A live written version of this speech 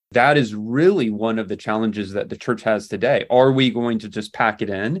That is really one of the challenges that the church has today. Are we going to just pack it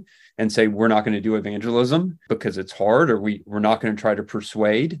in and say we're not going to do evangelism because it's hard, or we're not going to try to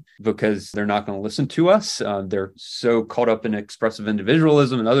persuade because they're not going to listen to us? They're so caught up in expressive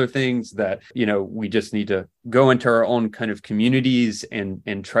individualism and other things that, we just need to go into our own kind of communities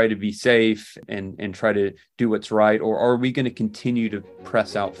and try to be safe and try to do what's right? Or are we going to continue to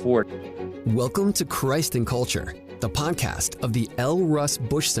press out forward? Welcome to Christ and Culture, the podcast of the L. Russ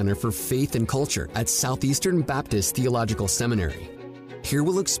Bush Center for Faith and Culture at Southeastern Baptist Theological Seminary. Here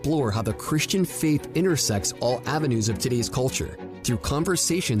we'll explore how the Christian faith intersects all avenues of today's culture through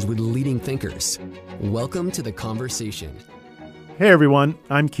conversations with leading thinkers. Welcome to the conversation. Hey everyone,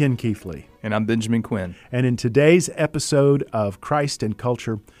 I'm Ken Keithley. And I'm Benjamin Quinn. And in today's episode of Christ and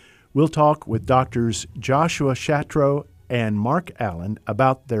Culture, we'll talk with Doctors Joshua Chatraw and Mark Allen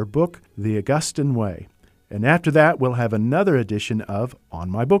about their book, The Augustine Way. And after that, we'll have another edition of On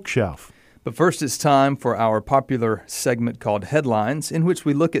My Bookshelf. But first, it's time for our popular segment called Headlines, in which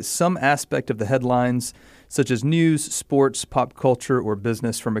we look at some aspect of the headlines, such as news, sports, pop culture, or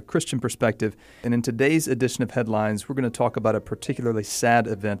business from a Christian perspective. And in today's edition of Headlines, we're going to talk about a particularly sad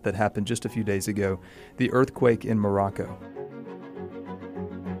event that happened just a few days ago, the earthquake in Morocco.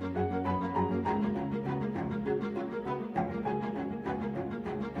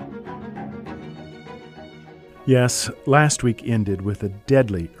 Yes, last week ended with a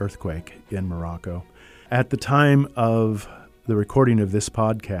deadly earthquake in Morocco. At the time of the recording of this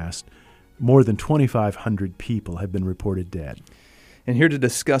podcast, more than 2,500 people have been reported dead. And here to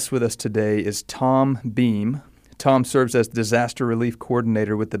discuss with us today is Tom Beam. Tom serves as Disaster Relief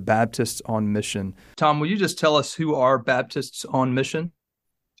Coordinator with the Baptists on Mission. Tom, will you just tell us who are Baptists on Mission?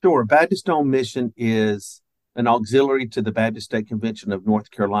 Sure. Baptist on Mission is an auxiliary to the Baptist State Convention of North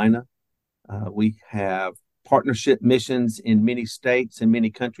Carolina. We have partnership missions in many states and many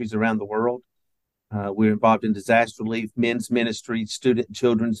countries around the world. We're involved in disaster relief, men's ministries, student and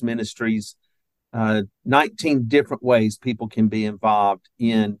children's ministries, 19 different ways people can be involved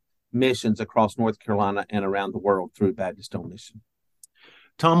in missions across North Carolina and around the world through Baptist on Mission.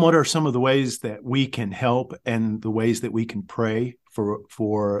 Tom, what are some of the ways that we can help and the ways that we can pray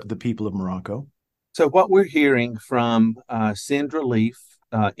for the people of Morocco? So what we're hearing from Send Relief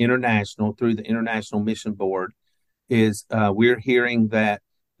International through the International Mission Board is we're hearing that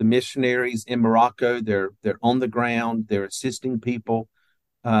the missionaries in Morocco, they're on the ground, they're assisting people.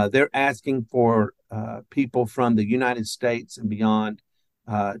 They're asking for people from the United States and beyond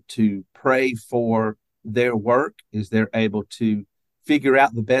to pray for their work as they're able to figure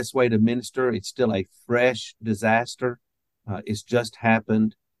out the best way to minister. It's still a fresh disaster. It's just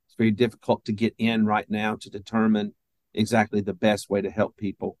happened. It's very difficult to get in right now to determine exactly the best way to help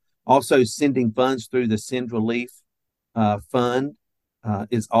people. Also, sending funds through the Send Relief Fund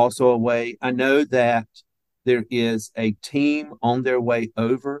is also a way. I know that there is a team on their way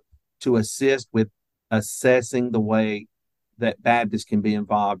over to assist with assessing the way that Baptists can be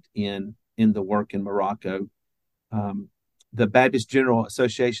involved in the work in Morocco. The Baptist General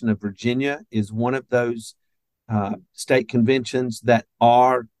Association of Virginia is one of those state conventions that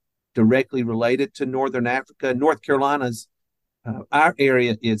are directly related to Northern Africa. North Carolina's, our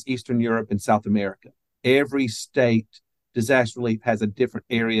area is Eastern Europe and South America. Every state, disaster relief has a different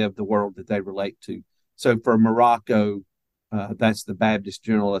area of the world that they relate to. So for Morocco, that's the Baptist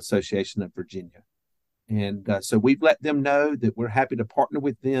General Association of Virginia. And so we've let them know that we're happy to partner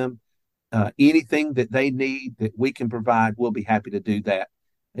with them. Anything that they need that we can provide, we'll be happy to do that.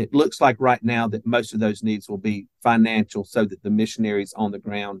 It looks like right now that most of those needs will be financial so that the missionaries on the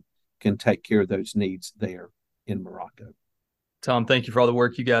ground can take care of those needs there in Morocco. Tom, thank you for all the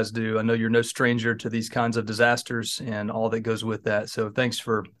work you guys do. I know you're no stranger to these kinds of disasters and all that goes with that. So thanks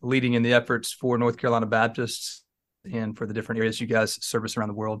for leading in the efforts for North Carolina Baptists and for the different areas you guys service around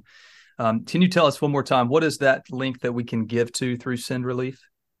the world. Can you tell us one more time, what is that link that we can give to through Send Relief?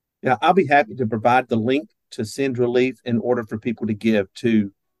 Yeah, I'll be happy to provide the link to Send Relief in order for people to give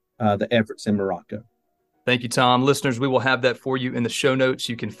to the efforts in Morocco. Thank you, Tom. Listeners, we will have that for you in the show notes.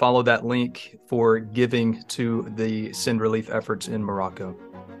 You can follow that link for giving to the Send Relief efforts in Morocco.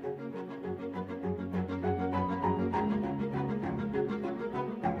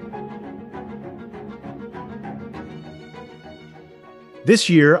 This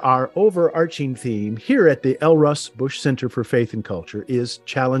year, our overarching theme here at the L. Russ Bush Center for Faith and Culture is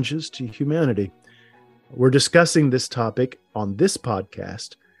Challenges to Humanity. We're discussing this topic on this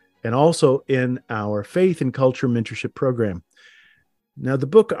podcast and also in our Faith and Culture Mentorship Program. Now, the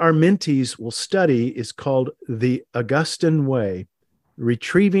book our mentees will study is called The Augustine Way,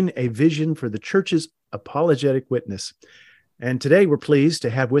 Retrieving a Vision for the Church's Apologetic Witness. And today we're pleased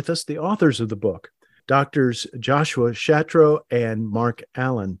to have with us the authors of the book, Doctors Joshua Chatraw and Mark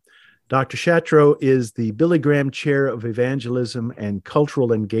Allen. Dr. Chatraw is the Billy Graham Chair of Evangelism and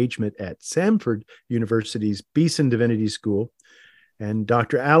Cultural Engagement at Samford University's Beeson Divinity School. And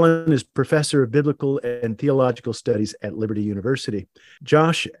Dr. Allen is Professor of Biblical and Theological Studies at Liberty University.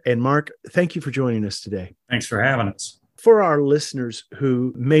 Josh and Mark, thank you for joining us today. Thanks for having us. For our listeners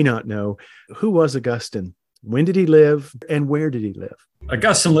who may not know, who was Augustine? When did he live and where did he live?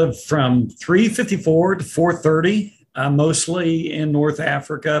 Augustine lived from 354 to 430, mostly in North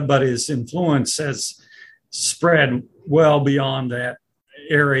Africa, but his influence has spread well beyond that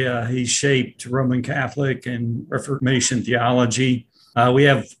area. He shaped Roman Catholic and Reformation theology. We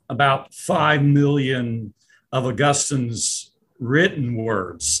have about 5 million of Augustine's written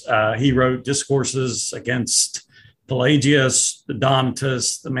words. He wrote discourses against Pelagius, the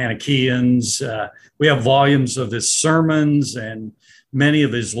Donatists, the Manichaeans. We have volumes of his sermons and many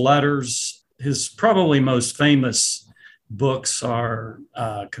of his letters. His probably most famous books are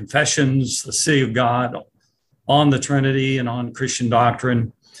Confessions, The City of God, on the Trinity and on Christian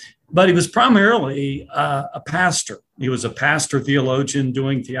doctrine. But he was primarily a pastor. He was a pastor theologian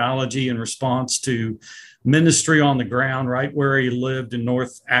doing theology in response to ministry on the ground right where he lived in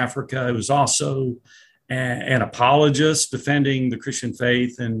North Africa. He was also an apologist, defending the Christian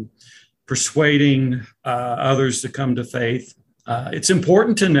faith and persuading others to come to faith. It's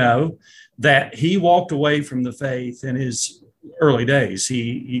important to know that he walked away from the faith in his early days.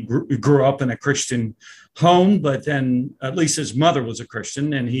 He grew up in a Christian home, but then at least his mother was a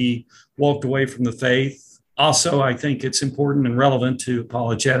Christian, and he walked away from the faith. Also, I think it's important and relevant to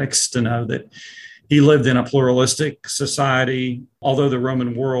apologetics to know that he lived in a pluralistic society. Although the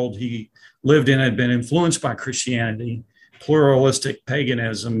Roman world he lived in had been influenced by Christianity, pluralistic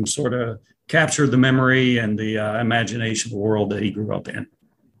paganism sort of captured the memory and the imagination of the world that he grew up in.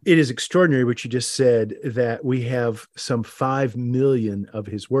 It is extraordinary what you just said, that we have some 5 million of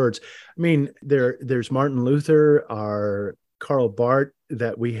his words. I mean, there's Martin Luther, our Karl Barth,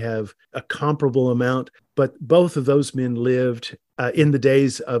 that we have a comparable amount, but both of those men lived in the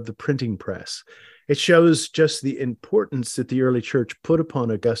days of the printing press. It shows just the importance that the early church put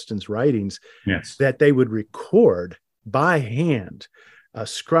upon Augustine's writings, Yes. that they would record by hand. A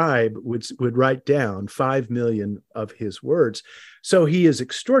scribe would write down 5 million of his words. So he is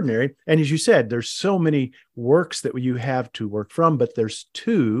extraordinary. And as you said, there's so many works that you have to work from, but there's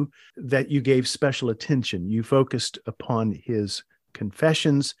two that you gave special attention. You focused upon his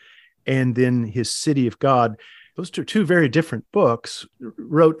Confessions and then his City of God. Those are two very different books,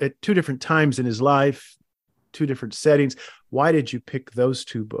 wrote at two different times in his life, two different settings. Why did you pick those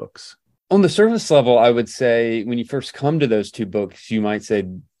two books? On the surface level, I would say when you first come to those two books, you might say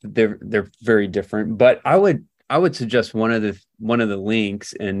they're very different. But I would suggest one of the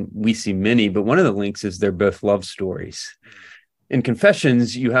links, and we see many, but one of the links is they're both love stories. In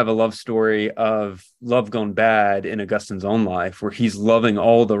Confessions, you have a love story of love gone bad in Augustine's own life, where he's loving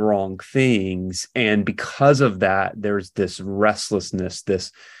all the wrong things, and because of that, there's this restlessness,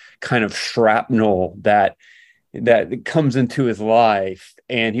 this kind of shrapnel that comes into his life.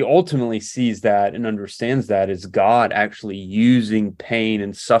 And he ultimately sees that and understands that as God actually using pain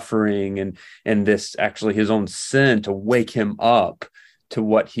and suffering and this actually his own sin to wake him up to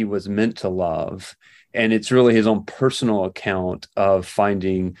what he was meant to love. And it's really his own personal account of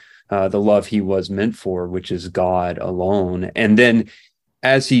finding the love he was meant for, which is God alone. And then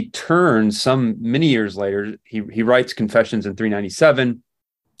as he turns many years later, he writes Confessions in 397,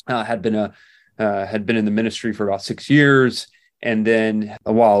 had been in the ministry for about 6 years. And then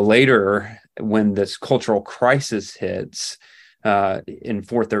a while later, when this cultural crisis hits in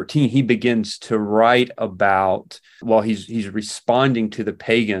 413, he begins to write about, well, he's responding to the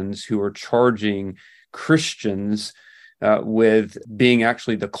pagans who are charging Christians with being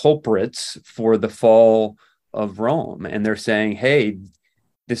actually the culprits for the fall of Rome. And they're saying, hey,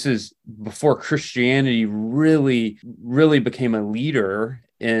 this is before Christianity really, really became a leader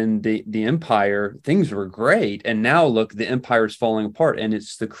in the empire. Things were great. And now look, the empire is falling apart and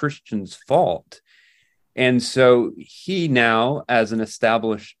it's the Christians' fault. And so he now, as an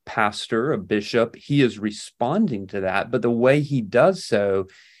established pastor, a bishop, he is responding to that. But the way he does so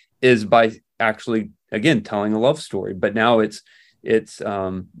is by actually, again, telling a love story. But now it's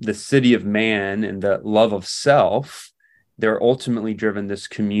the city of man and the love of self. They're ultimately driven, this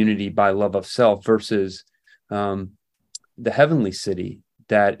community, by love of self versus the heavenly city.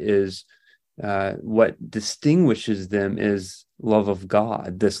 That is what distinguishes them is love of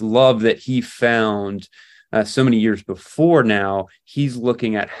God, this love that he found so many years before. Now he's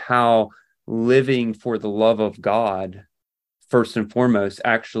looking at how living for the love of God first and foremost,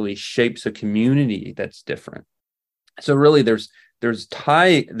 actually shapes a community that's different. So really there's a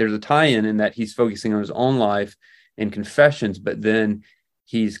tie-in in that he's focusing on his own life and confessions, but then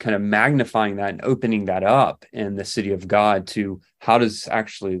he's kind of magnifying that and opening that up in the city of God to how does this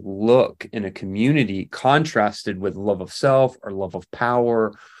actually look in a community contrasted with love of self or love of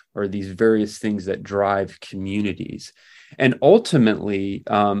power or these various things that drive communities. And ultimately,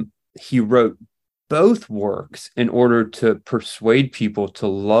 he wrote both works in order to persuade people to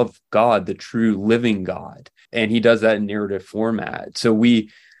love God, the true living God. And he does that in narrative format. So we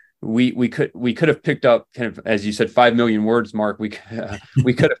could have picked up, kind of, as you said, 5 million words, Mark. We could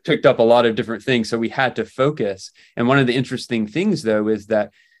have picked up a lot of different things. So we had to focus. And one of the interesting things, though, is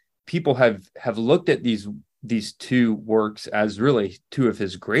that people have looked at these two works as really two of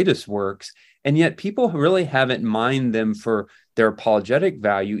his greatest works. And yet people really haven't mined them for their apologetic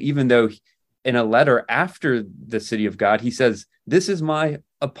value, even though in a letter after the City of God, he says, this is my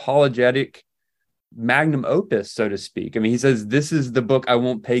apologetic magnum opus, so to speak. I mean, he says, this is the book I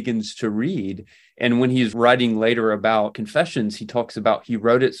want pagans to read. And when he's writing later about Confessions, he talks about he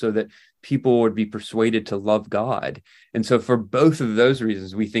wrote it so that people would be persuaded to love God. And so for both of those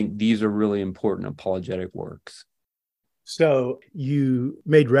reasons, we think these are really important apologetic works. So you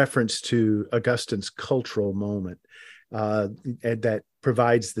made reference to Augustine's cultural moment that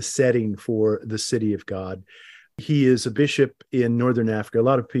provides the setting for the City of God. He is a bishop in Northern Africa. A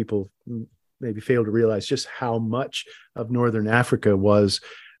lot of people maybe fail to realize just how much of Northern Africa was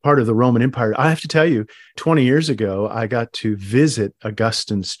part of the Roman Empire. I have to tell you, 20 years ago, I got to visit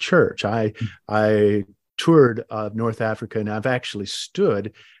Augustine's church. I toured North Africa, and I've actually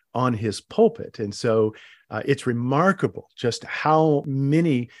stood on his pulpit. And so it's remarkable just how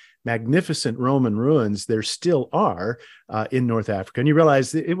many magnificent Roman ruins there still are in North Africa. And you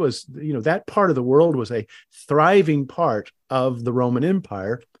realize it was, that part of the world was a thriving part of the Roman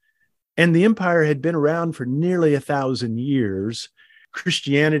Empire. And the empire had been around for nearly 1,000 years.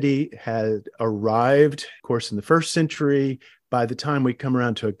 Christianity had arrived, of course, in the first century. By the time we come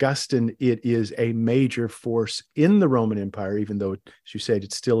around to Augustine, it is a major force in the Roman Empire, even though, as you said,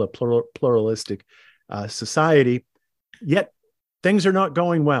 it's still a pluralistic society. Yet things are not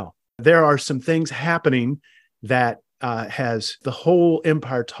going well. There are some things happening that has the whole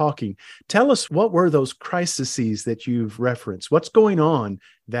empire talking. Tell us, what were those crises that you've referenced? What's going on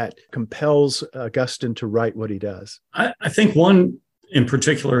that compels Augustine to write what he does? I think one in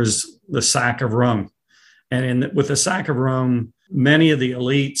particular is the sack of Rome. And with the sack of Rome, many of the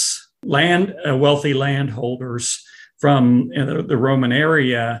elites, wealthy landholders from the Roman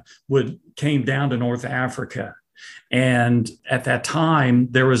area came down to North Africa. And at that time,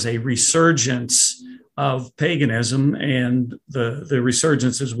 there was a resurgence of paganism and the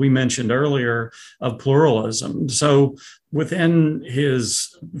resurgence, as we mentioned earlier, of pluralism. So within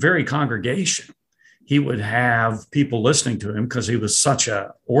his very congregation, he would have people listening to him because he was such an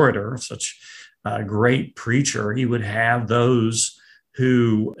orator, such a great preacher. He would have those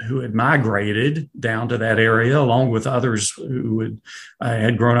who had migrated down to that area, along with others who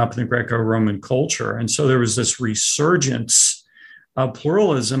had grown up in the Greco-Roman culture. And so there was this resurgence of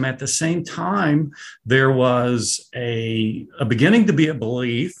pluralism. At the same time, there was a beginning to be a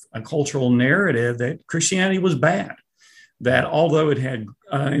belief, a cultural narrative that Christianity was bad, that although it had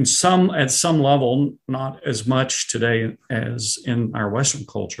at some level, not as much today as in our Western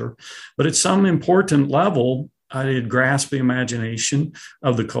culture, but at some important level, it had grasped the imagination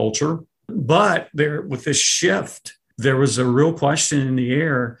of the culture. But with this shift, there was a real question in the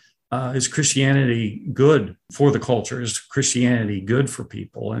air. Is Christianity good for the culture? Is Christianity good for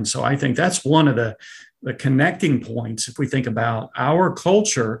people? And so I think that's one of the connecting points. If we think about our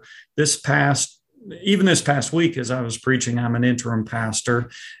culture, this past week, as I was preaching, I'm an interim pastor,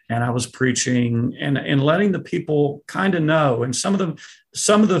 and I was preaching and letting the people kind of know. And some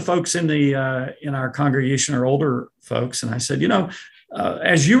of the folks in our congregation are older folks. And I said,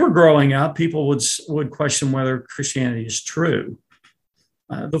 as you were growing up, people would question whether Christianity is true.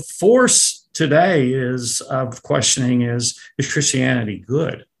 The force today of questioning is Christianity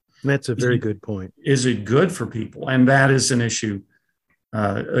good? That's a very good point. Is it good for people? And that is an issue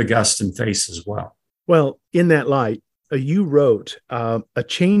Augustine faces as well. Well, in that light, you wrote, a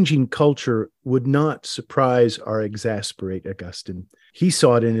changing culture would not surprise or exasperate Augustine. He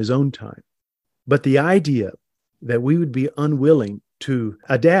saw it in his own time. But the idea that we would be unwilling to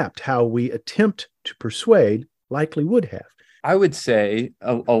adapt how we attempt to persuade likely would have. I would say,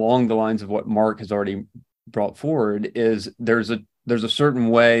 along the lines of what Mark has already brought forward, is there's a certain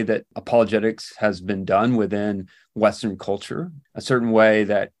way that apologetics has been done within Western culture, a certain way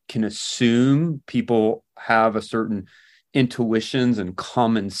that can assume people have a certain intuitions and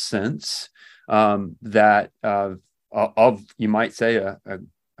common sense that of, you might say, a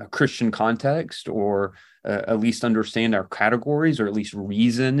Christian context, or at least understand our categories, or at least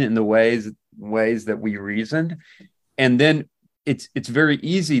reason in the ways that we reason. And then it's very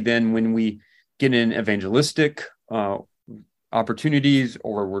easy then when we get in evangelistic opportunities,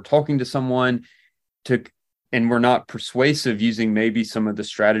 or we're talking to someone and we're not persuasive using maybe some of the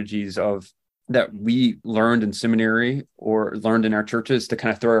strategies that we learned in seminary or learned in our churches, to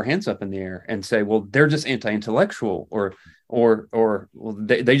kind of throw our hands up in the air and say, well, they're just anti-intellectual, or well,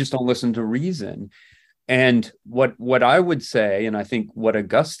 they just don't listen to reason. And what I would say, and I think what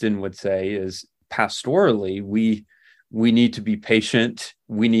Augustine would say, is pastorally, we need to be patient.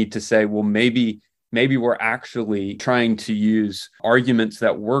 We need to say, well, maybe we're actually trying to use arguments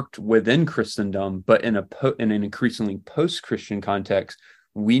that worked within Christendom, but in an increasingly post-Christian context.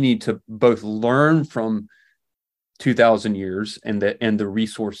 We need to both learn from 2,000 years and the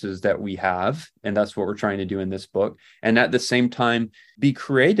resources that we have, and that's what we're trying to do in this book, and at the same time be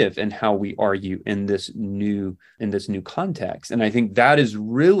creative in how we argue in this new context. And I think that is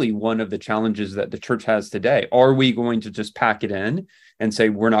really one of the challenges that the church has today. Are we going to just pack it in and say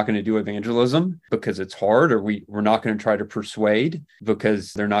we're not going to do evangelism because it's hard, or we're not going to try to persuade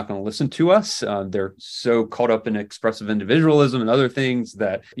because they're not going to listen to us? They're so caught up in expressive individualism and other things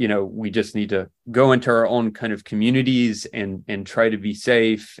that, we just need to go into our own kind of communities and try to be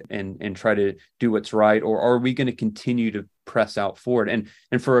safe and try to do what's right? Or are we going to continue to press out forward?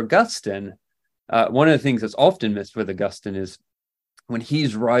 And for Augustine, one of the things that's often missed with Augustine is when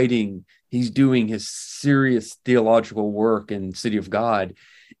he's writing, he's doing his serious theological work in City of God,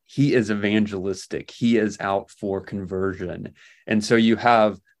 he is evangelistic. He is out for conversion. And so you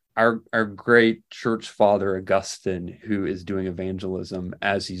have our great church father, Augustine, who is doing evangelism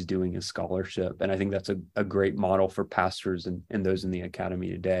as he's doing his scholarship. And I think that's a great model for pastors and those in the academy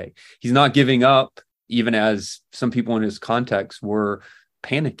today. He's not giving up, even as some people in his context were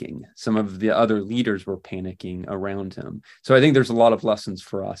panicking. Some of the other leaders were panicking around him. So I think there's a lot of lessons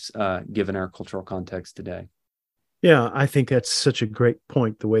for us, given our cultural context today. Yeah, I think that's such a great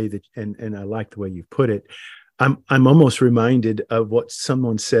point, the way that, and I like the way you put it. I'm almost reminded of what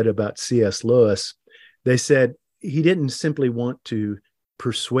someone said about C.S. Lewis. They said he didn't simply want to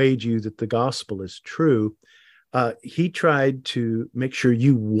persuade you that the gospel is true. He tried to make sure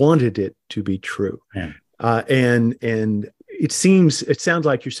you wanted it to be true. Yeah. And it sounds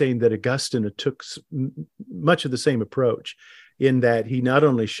like you're saying that Augustine took much of the same approach, in that he not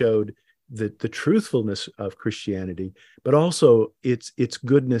only showed the truthfulness of Christianity, but also its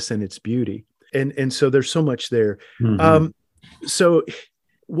goodness and its beauty. And so there's so much there. Mm-hmm. So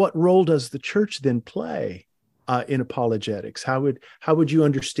what role does the church then play in apologetics? How would you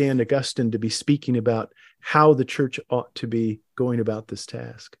understand Augustine to be speaking about how the church ought to be going about this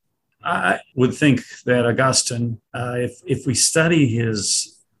task? I would think that Augustine, if we study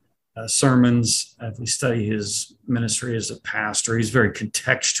his sermons, if we study his ministry as a pastor, he's very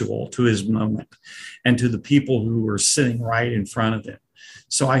contextual to his moment and to the people who are sitting right in front of him.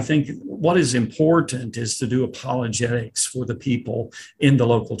 So I think what is important is to do apologetics for the people in the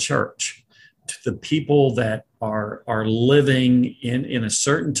local church, to the people that are living in a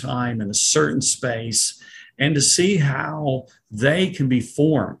certain time, in a certain space, and to see how they can be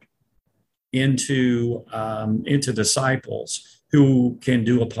formed into disciples who can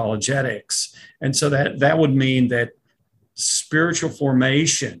do apologetics. And so that would mean that spiritual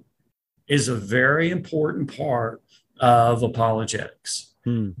formation is a very important part of apologetics.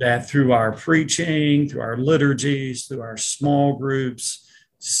 That through our preaching, through our liturgies, through our small groups,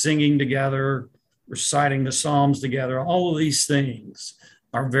 singing together, reciting the Psalms together, all of these things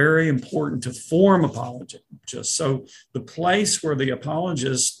are very important to form apologists. So the place where the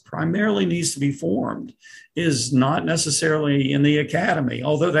apologist primarily needs to be formed is not necessarily in the academy,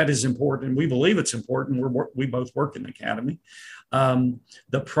 although that is important. We believe it's important. We both work in the academy.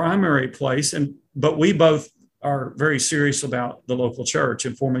 The primary place, but we both are very serious about the local church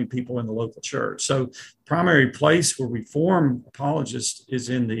and forming people in the local church. So the primary place where we form apologists is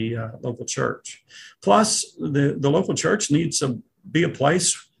in the local church. Plus, the local church needs to be a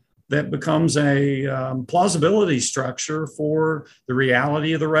place that becomes a plausibility structure for the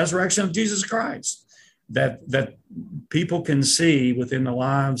reality of the resurrection of Jesus Christ, that people can see within the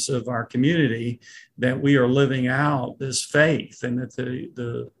lives of our community that we are living out this faith, and that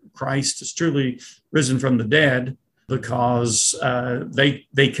the Christ is truly risen from the dead, because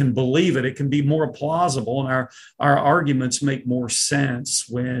they can believe it. It can be more plausible, and our arguments make more sense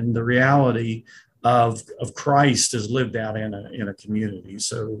when the reality of Christ is lived out in a community.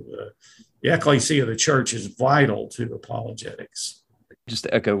 So the ecclesia of the church is vital to apologetics. Just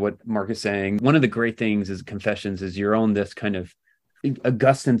to echo what Mark is saying, one of the great things is Confessions is you're on this kind of,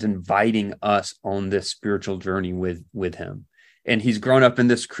 Augustine's inviting us on this spiritual journey with him. And he's grown up in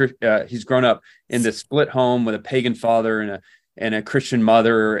this split home with a pagan father and a Christian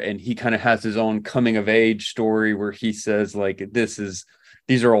mother. And he kind of has his own coming of age story where he says, like,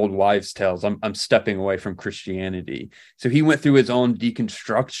 these are old wives' tales. I'm stepping away from Christianity. So he went through his own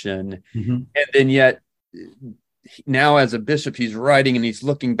deconstruction. Mm-hmm. And then yet now as a bishop, he's writing and he's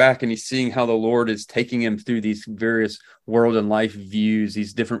looking back and he's seeing how the Lord is taking him through these various world and life views,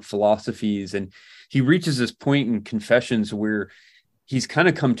 these different philosophies. And he reaches this point in Confessions where he's kind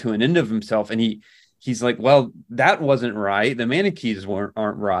of come to an end of himself. And he's like, well, that wasn't right. The Manichees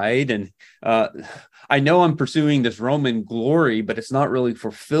aren't right. And I know I'm pursuing this Roman glory, but it's not really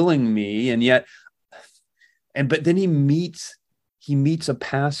fulfilling me. And yet, but then he meets a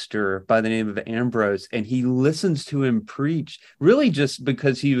pastor by the name of Ambrose, and he listens to him preach, really just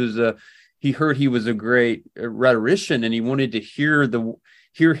because he heard he was a great rhetorician, and he wanted to hear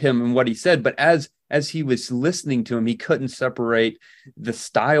him and what he said. But as he was listening to him, he couldn't separate the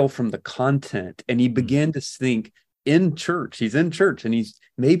style from the content, and he began to think, he's in church, and he's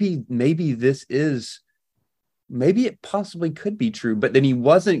maybe it possibly could be true, but then he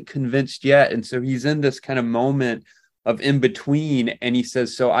wasn't convinced yet, and so he's in this kind of moment of in between, and he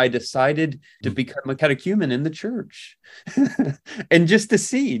says, so I decided to become a catechumen in the church and just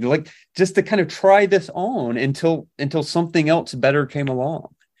to kind of try this on until something else better came along.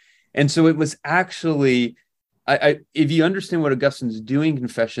 And so it was actually, if you understand what Augustine's doing in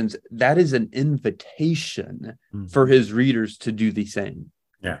Confessions, that is an invitation for his readers to do the same.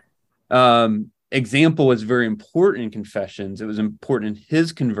 Yeah. Example is very important in Confessions. It was important in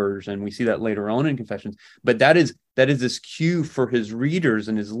his conversion. We see that later on in Confessions. But that is this cue for his readers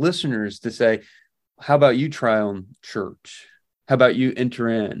and his listeners to say, how about you try on church? How about you enter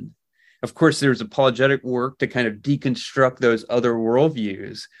in? Of course, there's apologetic work to kind of deconstruct those other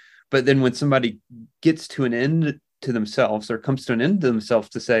worldviews. But then when somebody gets to an end to themselves or comes to an end to themselves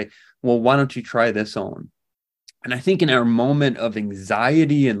to say, well, why don't you try this on? And I think in our moment of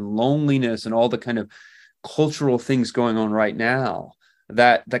anxiety and loneliness and all the kind of cultural things going on right now,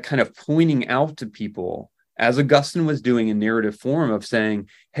 that kind of pointing out to people, as Augustine was doing in narrative form of saying,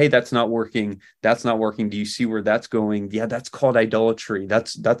 hey, that's not working. Do you see where that's going? Yeah, that's called idolatry.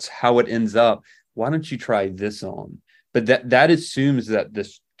 That's how it ends up. Why don't you try this on? But that assumes that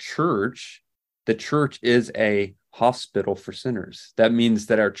the church is a hospital for sinners. That means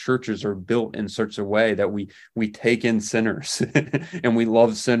that our churches are built in such a way that we take in sinners and we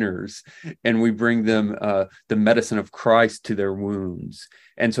love sinners and we bring them the medicine of Christ to their wounds.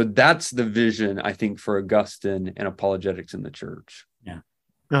 And so that's the vision, I think, for Augustine and apologetics in the church. Yeah.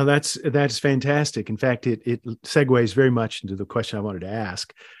 No, that's fantastic. In fact, it segues very much into the question I wanted to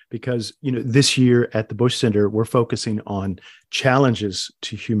ask, because this year at the Bush Center, we're focusing on challenges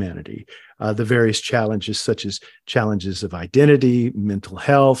to humanity, the various challenges such as challenges of identity, mental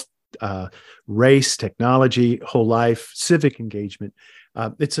health, race, technology, whole life, civic engagement.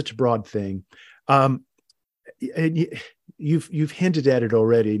 It's such a broad thing. And you've hinted at it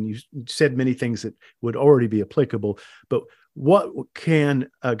already, and you said many things that would already be applicable, but what can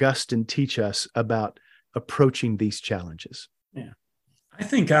Augustine teach us about approaching these challenges? Yeah, I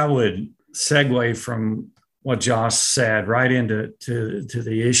think I would segue from what Josh said right into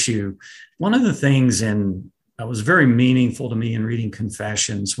the issue. One of the things that was very meaningful to me in reading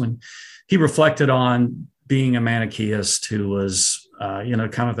Confessions, when he reflected on being a Manichaeist who was,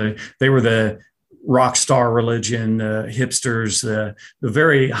 they were the rock star religion, hipsters, the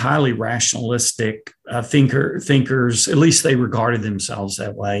very highly rationalistic thinkers, at least they regarded themselves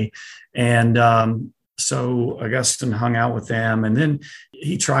that way. And so Augustine hung out with them, and then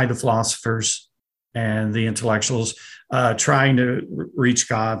he tried the philosophers and the intellectuals, trying to reach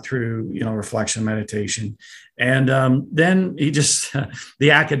God through, reflection, meditation. And then he just,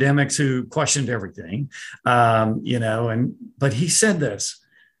 the academics who questioned everything, but he said this,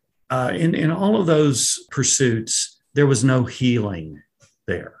 in all of those pursuits, there was no healing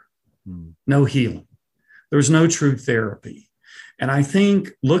there. No healing. There was no true therapy. And I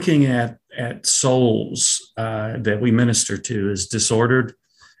think looking at souls that we minister to as disordered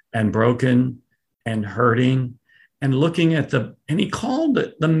and broken and hurting, and looking at and he called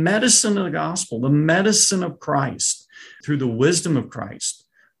it the medicine of the gospel, the medicine of Christ, through the wisdom of Christ,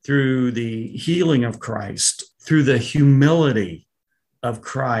 through the healing of Christ, through the humility of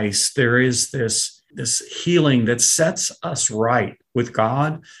Christ. There is this healing that sets us right with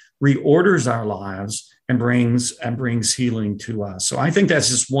God, reorders our lives, and brings healing to us. So I think that's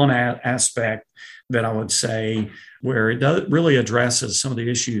just one aspect that I would say where it really addresses some of the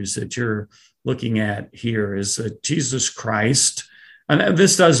issues that you're looking at here, is that Jesus Christ. And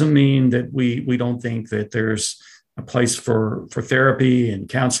this doesn't mean that we don't think that there's a place for therapy and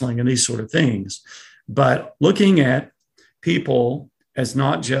counseling and these sort of things, but looking at people as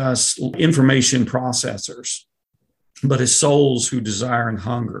not just information processors, but as souls who desire and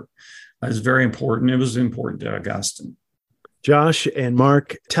hunger is very important. It was important to Augustine. Josh and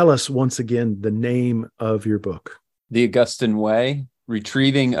Mark, tell us once again the name of your book. The Augustine Way,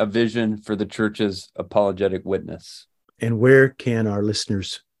 Retrieving a Vision for the Church's Apologetic Witness. And where can our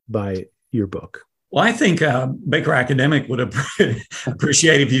listeners buy your book? Well, I think Baker Academic would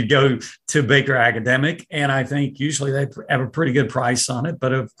appreciate if you go to Baker Academic, and I think usually they have a pretty good price on it.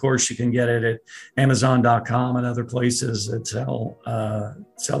 But of course, you can get it at Amazon.com and other places that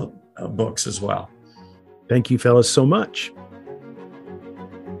sell books as well. Thank you, fellas, so much.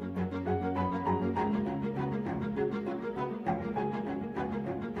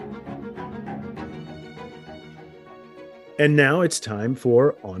 And now it's time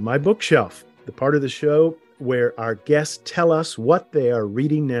for On My Bookshelf, the part of the show where our guests tell us what they are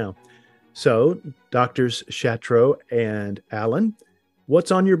reading now. So, Doctors Chatraw and Allen, what's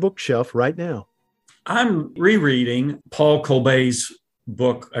on your bookshelf right now? I'm rereading Paul Colbay's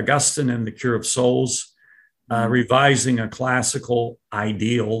book, Augustine and the Cure of Souls, revising a classical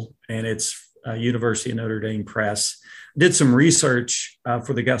ideal, and it's University of Notre Dame Press. Did some research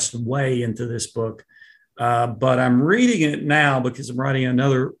for the Augustine Way into this book, but I'm reading it now because I'm writing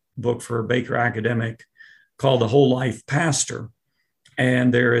another book for Baker Academic called The Whole Life Pastor.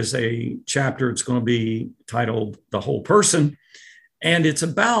 And there is a chapter, it's going to be titled The Whole Person. And it's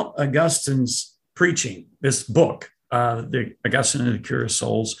about Augustine's preaching, this book, the Augustine and the Cure of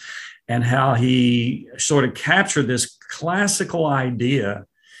Souls, and how he sort of captured this classical idea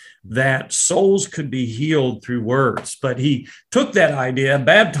that souls could be healed through words. But he took that idea,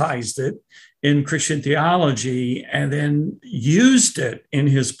 baptized it in Christian theology, and then used it in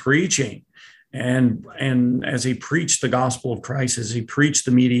his preaching. And as he preached the gospel of Christ, as he preached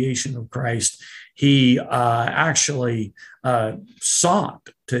the mediation of Christ, he actually sought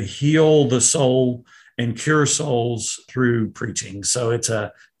to heal the soul and cure souls through preaching. So it's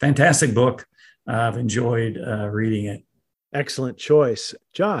a fantastic book. I've enjoyed reading it. Excellent choice.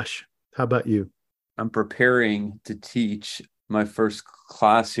 Josh, how about you? I'm preparing to teach my first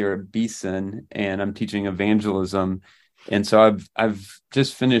class here at Beeson, and I'm teaching evangelism. And so I've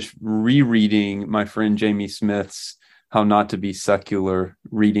just finished rereading my friend Jamie Smith's How Not to Be Secular,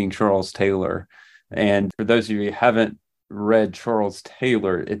 reading Charles Taylor. And for those of you who haven't read Charles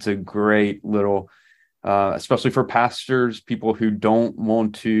Taylor, it's a great little, especially for pastors, people who don't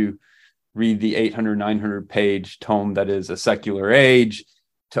want to read the 800, 900 page tome that is A Secular Age,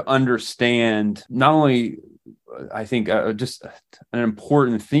 to understand not only, I think, just an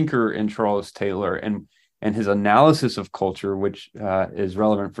important thinker in Charles Taylor and his analysis of culture, which is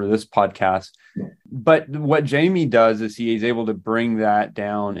relevant for this podcast. But what Jamie does is he is able to bring that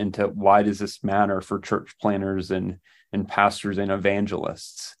down into why does this matter for church planners and pastors and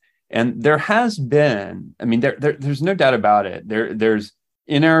evangelists. And there has been, I mean, there's no doubt about it. There's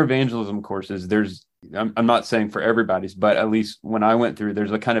in our evangelism courses, I'm not saying for everybody's, but at least when I went through,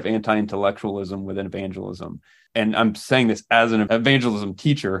 there's a kind of anti-intellectualism within evangelism. And I'm saying this as an evangelism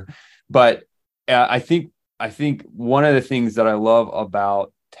teacher, but I think one of the things that I love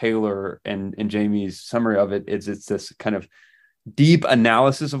about Taylor and Jamie's summary of it is it's this kind of deep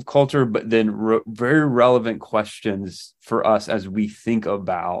analysis of culture, but then very relevant questions for us as we think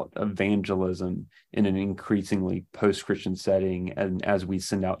about evangelism in an increasingly post-Christian setting and as we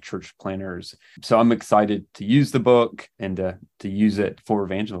send out church planners. So I'm excited to use the book and to use it for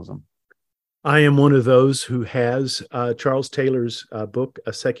evangelism. I am one of those who has Charles Taylor's book,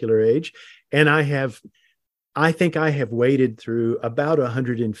 A Secular Age, and I think I have waded through about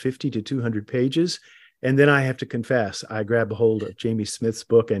 150 to 200 pages. And then I have to confess, I grabbed a hold of Jamie Smith's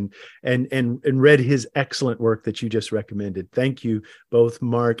book and read his excellent work that you just recommended. Thank you, both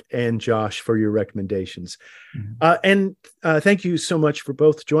Mark and Josh, for your recommendations. And thank you so much for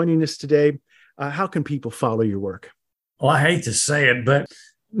both joining us today. How can people follow your work? Well, I hate to say it, but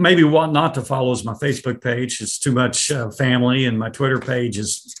maybe what not to follow is my Facebook page. It's too much family, and my Twitter page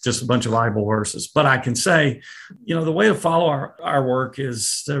is just a bunch of Bible verses. But I can say, the way to follow our work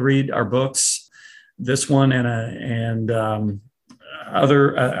is to read our books, this one and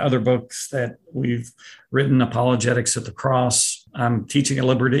other books that we've written, Apologetics at the Cross. I'm teaching at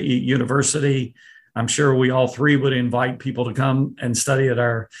Liberty University. I'm sure we all three would invite people to come and study at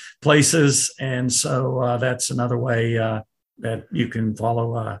our places. And so that's another way that you can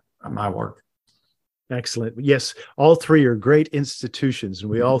follow my work. Excellent. Yes, all three are great institutions, and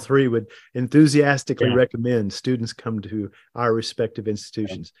we all three would enthusiastically recommend students come to our respective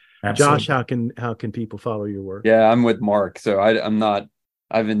institutions. Absolutely. Josh, how can people follow your work? Yeah, I'm with Mark. So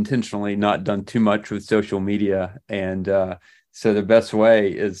I've intentionally not done too much with social media. And so the best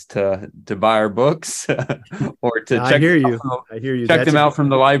way is to buy our books or to I hear you. Check them out from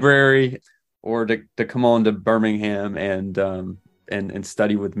the library, or to come on to Birmingham and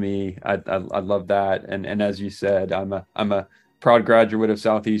study with me. I love that. And as you said, I'm a proud graduate of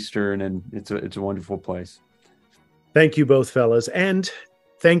Southeastern, and it's a wonderful place. Thank you both, fellas. And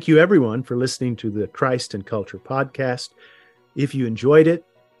thank you everyone for listening to the Christ and Culture podcast. If you enjoyed it,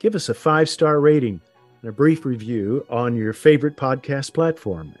 give us a 5-star rating and a brief review on your favorite podcast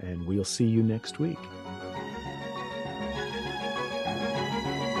platform, and we'll see you next week.